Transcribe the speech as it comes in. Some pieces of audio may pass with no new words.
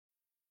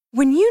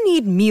When you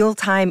need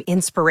mealtime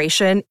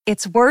inspiration,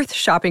 it's worth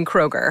shopping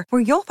Kroger,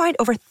 where you'll find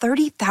over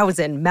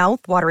 30,000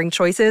 mouth-watering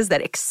choices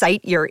that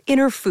excite your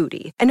inner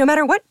foodie. And no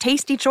matter what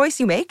tasty choice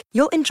you make,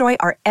 you'll enjoy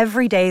our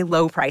everyday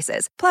low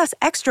prices, plus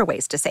extra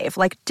ways to save,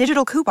 like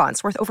digital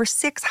coupons worth over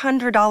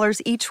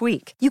 $600 each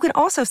week. You can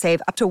also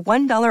save up to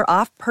 $1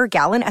 off per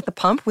gallon at the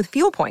pump with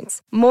fuel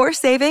points. More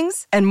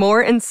savings and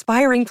more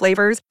inspiring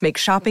flavors make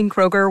shopping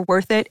Kroger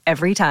worth it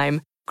every time.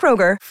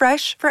 Kroger,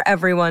 fresh for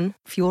everyone.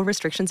 Fuel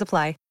restrictions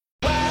apply.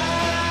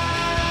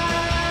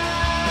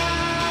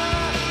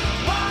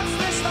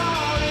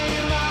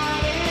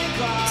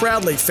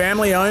 Proudly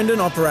family owned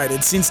and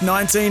operated since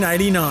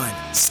 1989.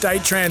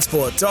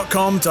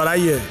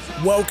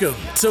 StateTransport.com.au. Welcome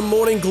to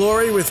Morning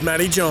Glory with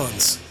Matty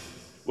Johns.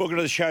 Welcome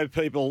to the show,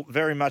 people.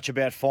 Very much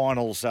about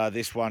finals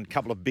this one.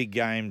 Couple of big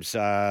games.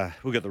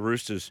 We've got the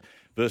Roosters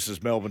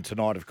versus Melbourne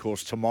tonight, of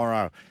course.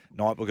 Tomorrow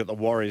night, we've got the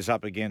Warriors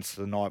up against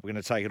the Knight. We're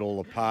going to take it all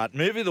apart.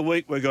 Movie of the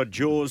week, we've got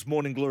Jaws,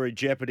 Morning Glory,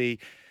 Jeopardy.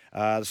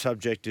 The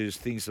subject is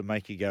things that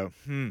make you go,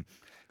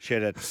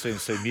 Shout out to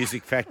CNC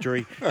Music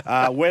Factory.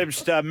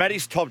 Webster,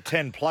 Matty's top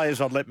 10 players.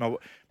 I'd let my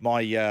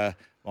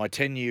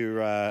 10-year,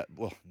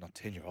 well, not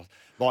 10-year-old,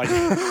 my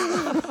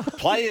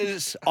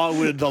players I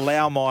would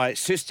allow my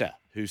sister,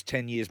 who's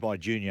 10 years my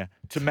junior,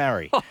 to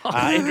marry.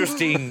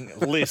 Interesting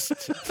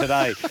list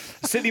today.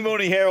 Sydney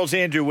Morning Herald's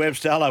Andrew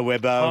Webster. Hello,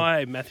 Webbo.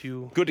 Hi,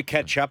 Matthew. Good to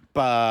catch up.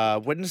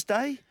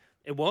 Wednesday?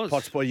 It was.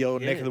 Potspot, your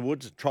neck of the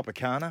woods,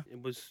 Tropicana.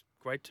 It was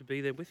great to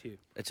be there with you.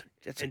 It's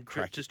and a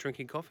crack. just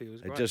drinking coffee. It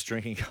was great. Just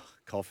drinking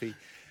coffee.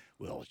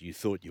 Well, you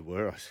thought you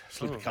were. I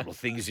slipped a couple of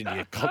things into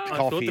your coffee. I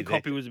thought the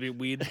coffee was a bit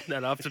weird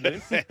that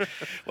afternoon.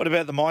 What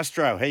about the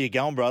Maestro? How you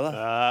going,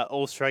 brother?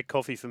 All straight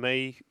coffee for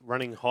me.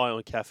 Running high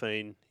on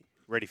caffeine.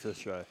 Ready for the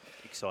show.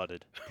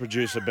 Excited.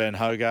 Producer Ben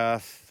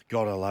Hogarth.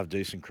 God, I love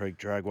Decent Creek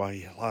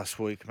Dragway. Last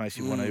week makes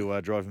you want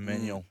to drive a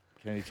manual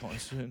anytime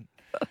soon.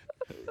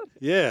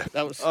 Yeah,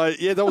 that was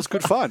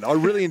good fun. I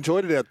really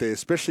enjoyed it out there,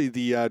 especially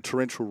the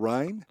torrential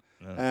rain,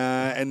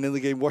 and then the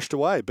game washed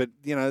away. But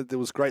it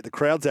was great. The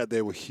crowds out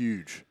there were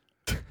huge,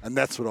 and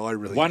that's what I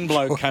really. One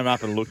enjoyed. bloke came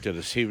up and looked at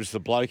us. He was the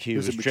bloke. He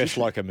was dressed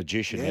like a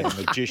magician. He had a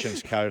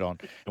magician's coat on,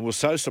 and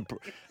was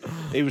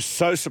he was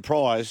so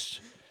surprised.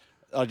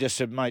 I just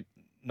said, "Mate,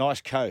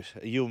 nice coat.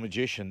 Are you a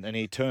magician?" And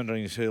he turned on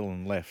his heel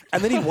and left.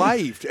 And then he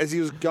waved as he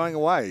was going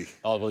away.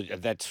 Oh, well,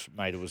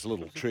 mate, it was a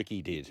little trick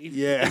he did.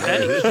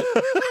 Yeah.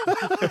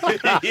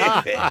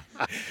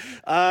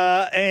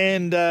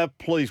 And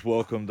please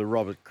welcome the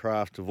Robert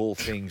Kraft of all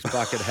things: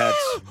 bucket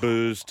hats,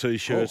 booze,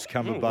 T-shirts,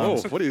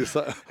 cummerbunds, What do you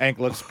say?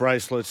 anklets,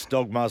 bracelets,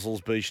 dog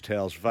muzzles, beach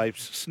towels,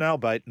 vapes, snail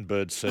bait and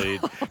bird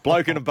seed.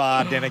 Bloke in a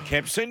bar, Denner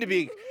Kemp. Seem to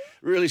be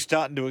really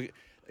starting to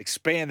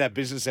expand that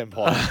business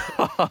empire.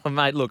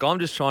 Mate, look,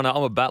 I'm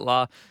a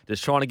battler,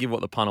 just trying to give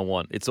what the punter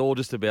want. It's all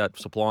just about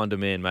supply and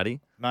demand, Matty.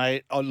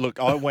 Mate,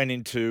 I went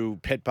into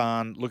Pet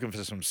Barn looking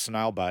for some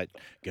snail bait.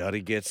 Got to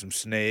get some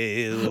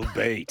snail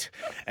bait.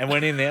 And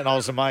went in there and I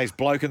was amazed.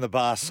 Bloke in the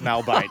bar,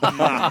 snail bait.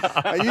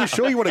 Are you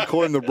sure you want to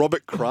call him the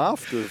Robert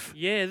Kraft of?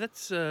 Yeah,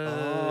 that's.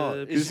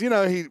 Because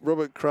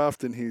Robert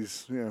Kraft and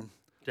his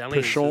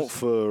penchant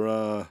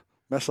for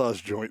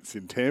massage joints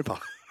in Tampa.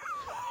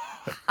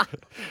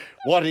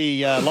 What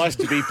he likes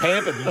to be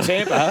pampered in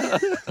Tampa.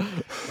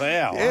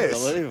 Wow, yes,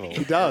 unbelievable.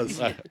 He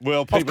does.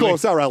 Well, of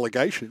course, there are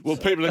allegations. Well,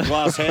 people in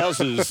glass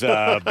houses,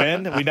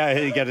 Ben, we know how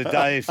you get a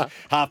day's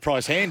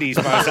half-price handies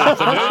most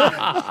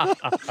afternoon.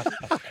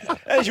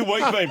 How's your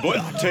week been, boy?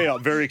 I tell you,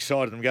 I'm very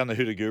excited. I'm going to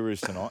Hoodoo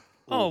Gurus tonight.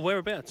 Oh,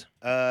 whereabouts?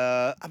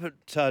 Up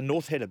at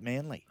North Head at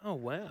Manly. Oh,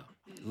 wow.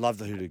 Love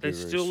the Hoodoo They're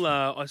Gurus. still.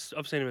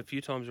 I've seen them a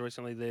few times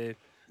recently. They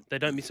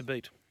don't miss a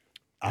beat.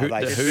 The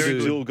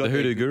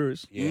Hoodoo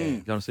Gurus. Yeah.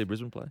 You want to see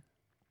Brisbane play?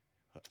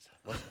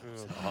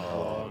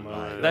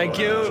 Man. Thank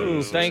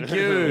you.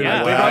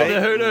 Yeah. We broke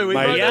the hoodoo. We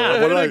broke the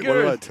What hoodoo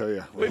did I tell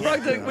you? We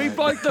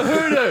broke the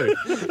hoodoo.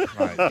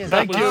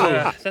 Thank you.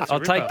 That's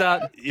I'll take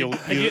that.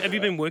 Have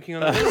you been working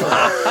on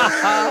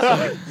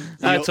that?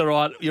 That's all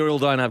right. You all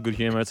don't have good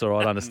humour. It's all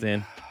right. I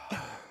understand.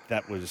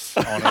 That was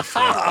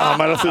honestly. Mate,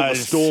 I thought the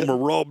Storm were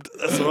robbed.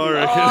 That's what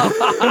I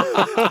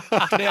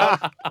reckon.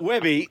 Now,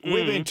 Webby,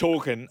 we've been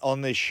talking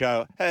on this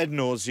show ad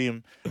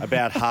nauseum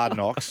about Hard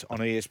Knocks on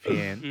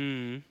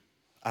ESPN.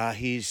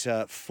 His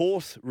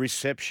fourth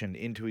reception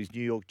into his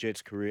New York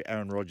Jets career,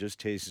 Aaron Rodgers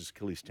tears his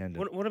Achilles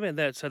tendon. What about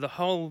that? So the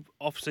whole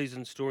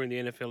off-season story in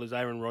the NFL is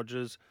Aaron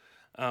Rodgers.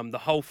 The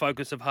whole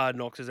focus of Hard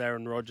Knocks is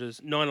Aaron Rodgers.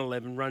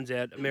 9/11 runs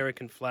out,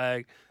 American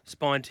flag,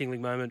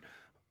 spine-tingling moment.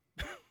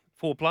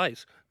 4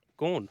 plays.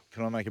 Gone.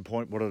 Can I make a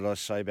point? What did I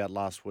say about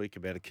last week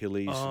about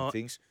Achilles and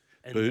things?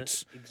 And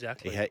boots.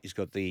 Exactly. He's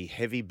got the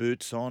heavy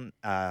boots on,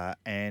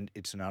 and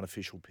it's an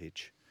artificial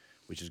pitch,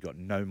 which has got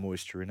no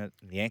moisture in it.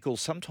 And the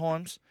ankles,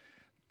 sometimes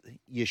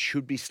you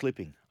should be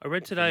slipping. I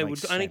read today it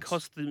would only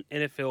cost the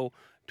NFL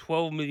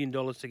 $12 million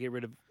to get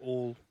rid of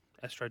all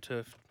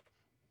AstroTurf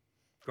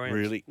grounds.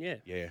 Really? Yeah.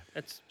 Yeah.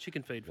 That's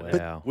chicken feed for Wow.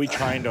 that. We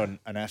trained on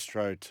an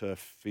AstroTurf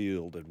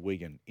field at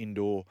Wigan,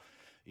 indoor,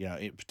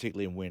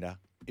 particularly in winter.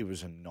 It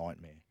was a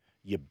nightmare.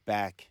 Your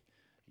back,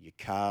 your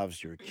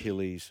calves, your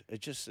Achilles.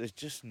 There's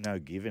just no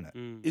giving it.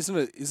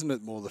 Isn't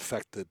it more the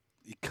fact that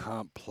you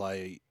can't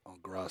play on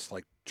grass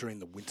like during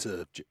the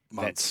winter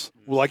months?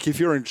 Well, like if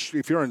you're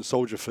in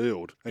Soldier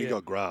Field and you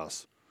got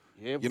grass.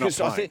 Yeah, you're not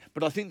playing.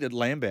 I think that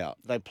Lambert,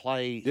 they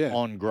play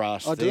on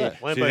grass do there. they?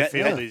 Lambeau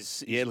Field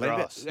is It's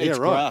grass. right.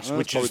 grass, Oh,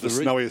 which that's is probably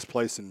the snowiest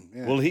place in.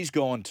 Yeah. Well, he's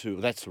gone to.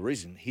 That's the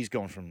reason he's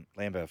gone from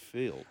Lambert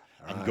Field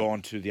and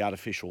gone to the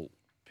artificial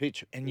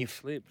pitch. And you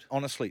slipped.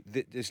 Honestly,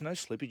 there's no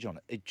slippage on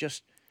it. It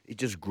just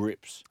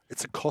grips.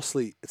 It's a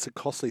costly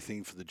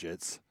thing for the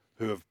Jets,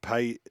 who have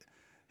paid.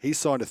 He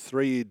signed a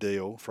 3-year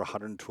deal for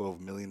 $112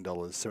 million,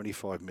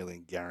 $75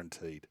 million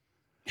guaranteed.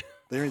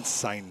 They're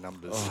insane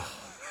numbers.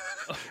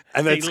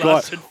 And He that's got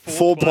lasted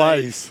 4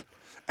 plays.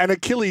 And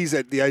Achilles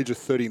at the age of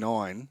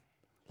 39,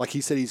 like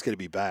he said he's going to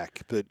be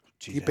back, but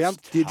you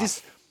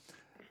just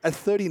at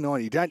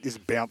 39, you don't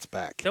just bounce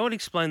back. That would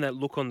explain that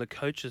look on the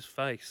coach's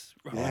face,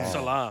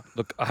 Salah.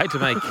 Look, I hate to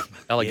make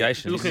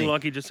allegations. Looking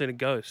like he just seen a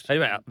ghost. Hey,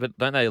 but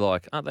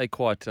aren't they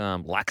quite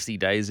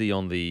laxy-daisy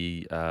on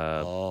the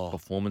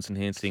performance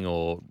enhancing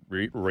or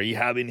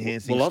rehab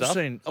enhancing Well, stuff?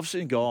 I've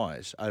seen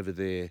guys over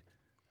there.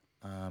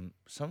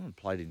 Some of them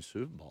played in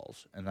Super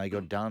Bowls, and they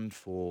got done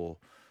for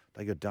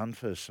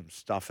some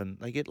stuff, and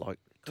they get like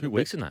 2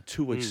 weeks in that.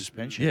 2 weeks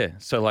suspension. Yeah,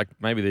 so like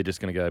maybe they're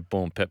just going to go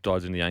boom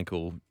peptides in the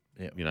ankle.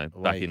 Away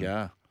back you in.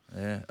 go.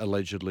 Yeah,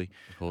 allegedly.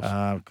 Of course.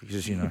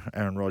 Because,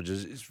 Aaron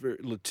Rodgers is very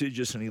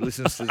litigious and he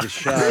listens to the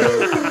show.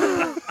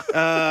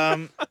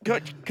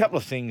 Got a couple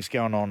of things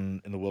going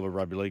on in the world of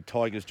rugby league.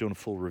 Tigers doing a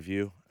full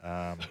review.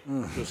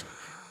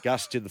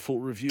 Gus did the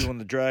full review on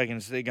the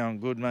Dragons. They're going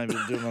good. Maybe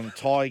we'll do it on the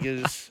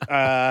Tigers.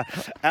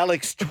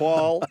 Alex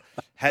Twal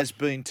has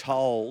been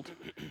told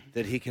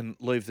that he can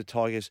leave the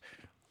Tigers.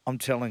 I'm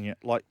telling you,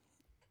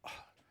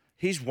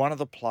 he's one of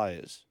the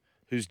players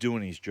who's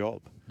doing his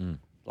job.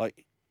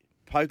 Like,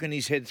 poking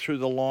his head through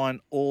the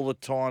line all the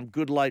time,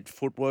 good late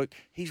footwork.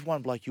 He's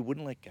one bloke you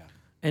wouldn't let go.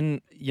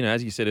 And,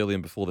 as you said earlier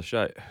before the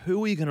show,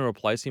 who are you going to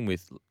replace him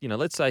with?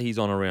 Let's say he's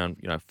on around,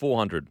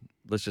 400.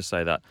 Let's just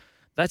say that.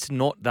 That's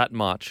not that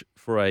much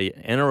for a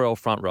NRL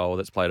front rower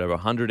that's played over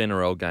 100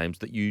 NRL games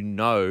that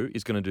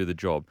is going to do the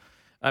job.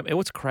 And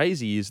what's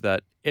crazy is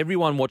that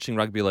everyone watching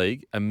rugby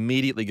league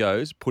immediately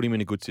goes, put him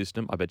in a good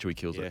system. I bet you he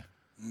kills it.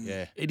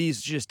 Yeah. It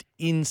is just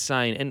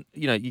insane. And,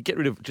 you get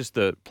rid of just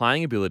the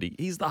playing ability.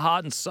 He's the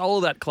heart and soul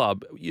of that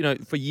club.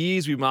 For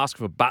years we've asked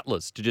for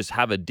battlers to just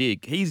have a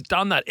dig. He's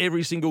done that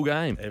every single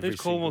game. Whose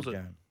call was it?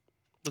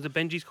 Was it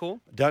Benji's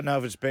call? Don't know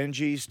if it's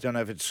Benji's. Don't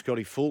know if it's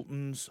Scotty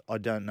Fulton's. I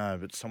don't know,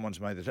 but someone's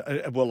made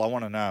it. Well, I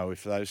want to know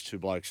if those two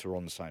blokes are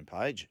on the same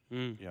page,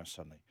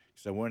 suddenly.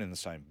 Because they weren't in the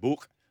same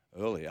book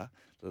earlier,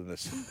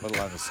 let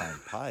alone the same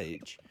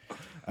page.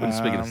 Wouldn't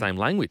speak the same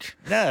language.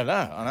 No,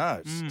 I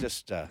know. It's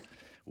just...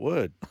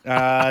 word.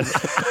 Dave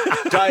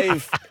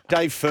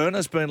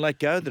Furner's been let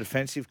go, the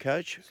defensive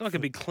coach. It's like a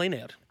big clean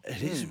out.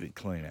 It is a big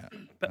clean out.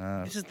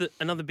 But this is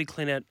another big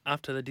clean out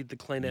after they did the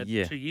clean out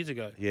 2 years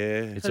ago. Yeah.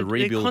 It's a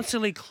rebuild. They're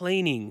constantly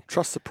cleaning.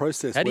 Trust the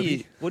process.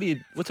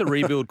 What's a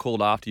rebuild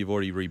called after you've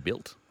already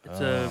rebuilt?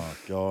 God.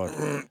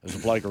 There's a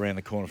bloke around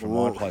the corner from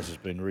my place who's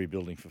been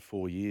rebuilding for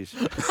 4 years.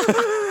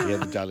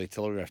 The Daily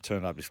Telegraph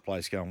turned up his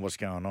place going, what's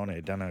going on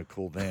here? Don't know who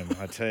called them.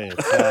 I tell you.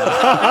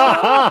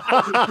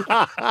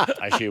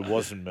 Actually, it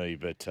wasn't me,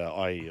 but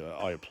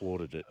I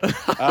applauded it.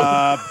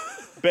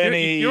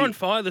 Benny. You're on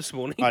fire this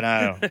morning. I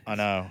know.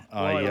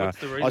 Why? What's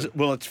the reason?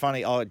 Well, it's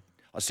funny. I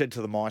said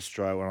to the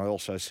maestro, and I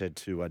also said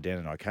to Dan,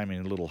 and I came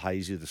in a little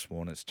hazy this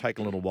morning. It's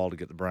taken a little while to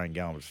get the brain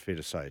going, but it's fair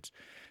to say it's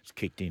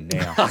kicked in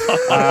now.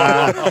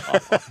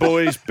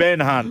 Boys, Ben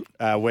Hunt,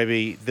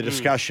 Webby, the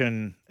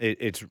discussion,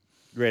 it's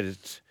read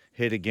its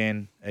head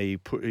again. It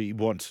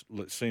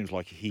seems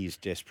like he is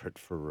desperate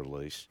for a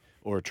release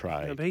or a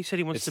trade. No, but he said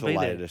he wants to be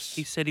there.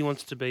 He said he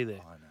wants to be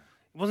there. I know.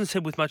 It wasn't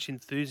said with much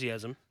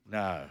enthusiasm.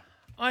 No.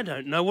 I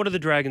don't know. What do the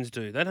Dragons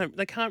do?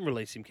 They can't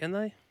release him, can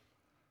they?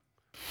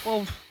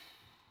 Well...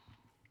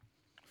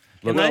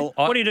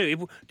 what do you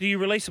do? Do you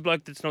release a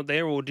bloke that's not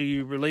there, or do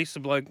you release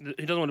a bloke who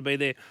doesn't want to be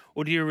there,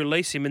 or do you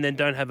release him and then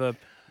don't have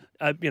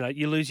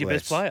you lose your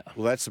best player?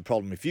 Well, that's the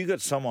problem. If you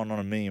got someone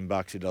on $1 million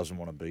who doesn't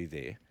want to be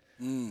there,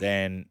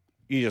 then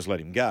you just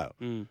let him go.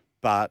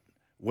 But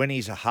when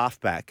he's a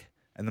halfback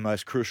and the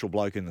most crucial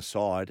bloke in the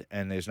side,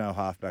 and there's no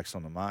halfbacks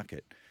on the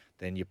market,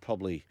 then you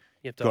probably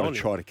got to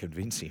try to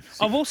convince him.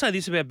 I will say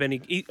this about Benny.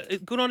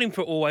 Good on him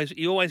for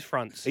he always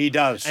fronts. He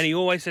does. And he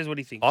always says what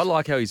he thinks. I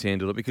like how he's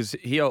handled it because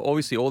he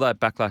obviously all that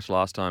backlash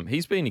last time,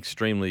 he's been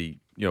extremely,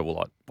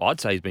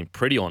 I'd say he's been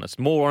pretty honest,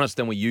 more honest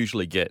than we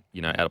usually get,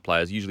 out of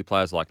players. Usually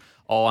players like,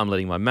 I'm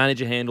letting my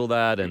manager handle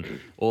that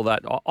and all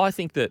that. I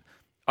think that,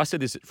 I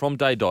said this from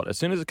day dot, as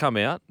soon as it come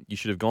out, you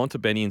should have gone to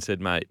Benny and said,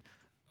 mate,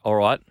 all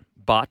right,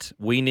 but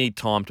we need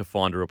time to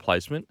find a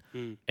replacement.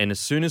 And as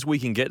soon as we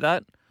can get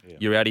that,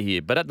 you're out of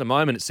here. But at the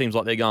moment, it seems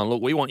like they're going,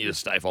 look, we want you to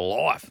stay for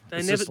life.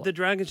 The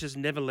Dragons just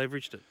never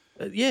leveraged it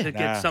to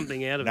get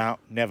something out of it. No,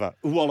 never.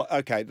 Well,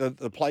 okay,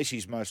 the place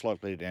he's most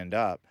likely to end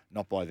up,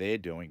 not by their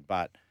doing,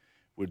 but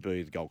would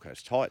be the Gold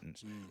Coast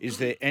Titans. Is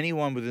there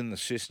anyone within the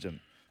system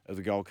of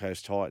the Gold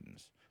Coast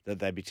Titans that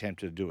they'd be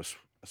tempted to do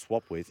a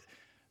swap with,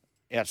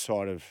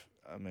 outside of,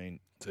 I mean,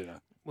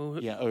 Tino. Well,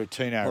 or a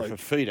Tino for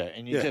feeder,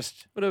 and you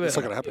just What about, It's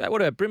not gonna happen.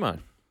 What about Brimo?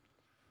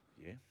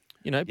 Yeah.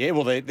 You know. yeah.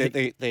 Well, they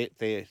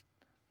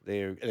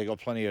got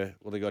plenty of.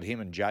 Well, they got him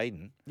and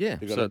Jaden. Yeah,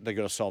 They so- got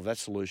to solve that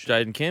solution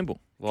Jaden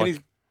Campbell.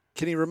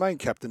 Can he remain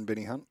captain,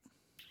 Benny Hunt?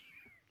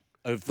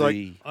 of like-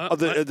 the. Of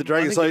the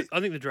Dragons, I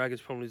think the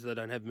Dragons' problem is they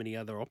don't have many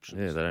other options.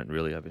 Yeah, they don't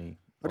really have any.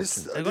 I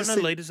just, They've got no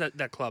leaders at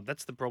that club.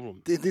 That's the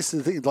problem. This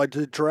is the thing. Like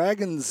the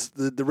Dragons,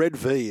 the Red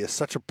V is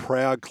such a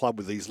proud club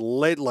with these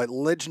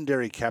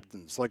legendary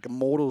captains. Like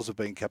Immortals have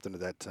been captain of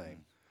that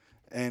team,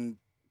 and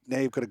now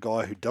you've got a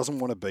guy who doesn't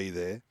want to be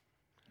there.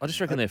 I just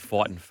reckon they're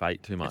fighting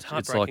fate too much. It's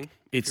heartbreaking like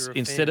if you're a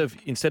instead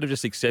fan. of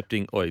just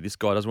accepting, oh, this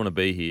guy doesn't want to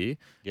be here.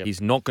 Yep. He's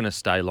not going to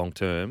stay long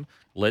term.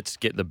 Let's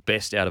get the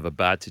best out of a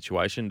bad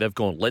situation. They've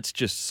gone. Let's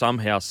just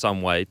somehow,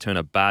 some way, turn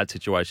a bad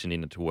situation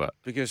into a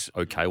Because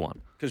okay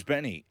one.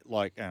 Benny,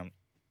 like,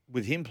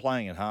 with him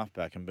playing at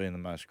halfback and being the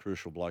most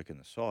crucial bloke in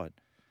the side,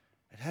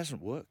 it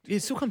hasn't worked. He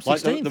still comes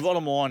Like 16th. the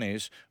bottom line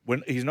is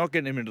when he's not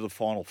getting him into the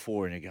final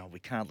four, and you go, we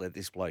can't let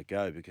this bloke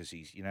go because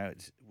he's,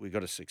 we've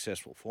got a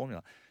successful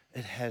formula.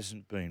 It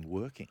hasn't been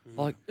working.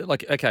 Like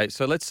okay,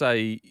 so let's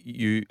say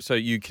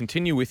you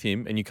continue with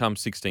him and you come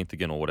 16th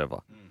again or whatever.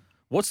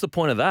 What's the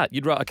point of that?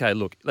 Okay,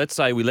 look, let's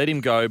say we let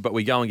him go, but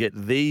we go and get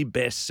the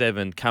best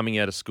 7 coming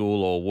out of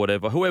school or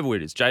whatever, whoever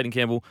it is, Jaden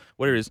Campbell,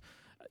 whatever it is,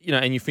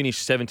 and you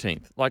finish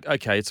 17th. Like,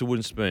 okay, it's a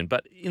wooden spoon,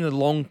 but in the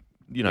long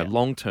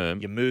term,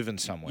 You're moving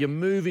somewhere. you're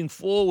moving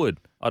forward.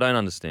 I don't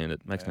understand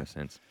it. Makes no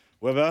sense.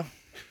 Weber,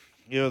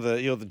 you're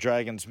the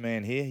Dragons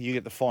man here. You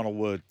get the final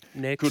word.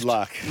 Next. Good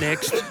luck.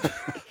 Next.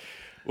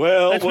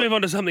 Well, Let's move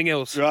on to something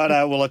else.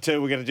 Righto, well, I tell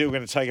you what we're going to do. We're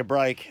going to take a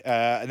break.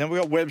 And then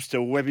we've got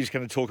Webster. Webby's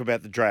going to talk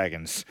about the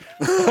Dragons.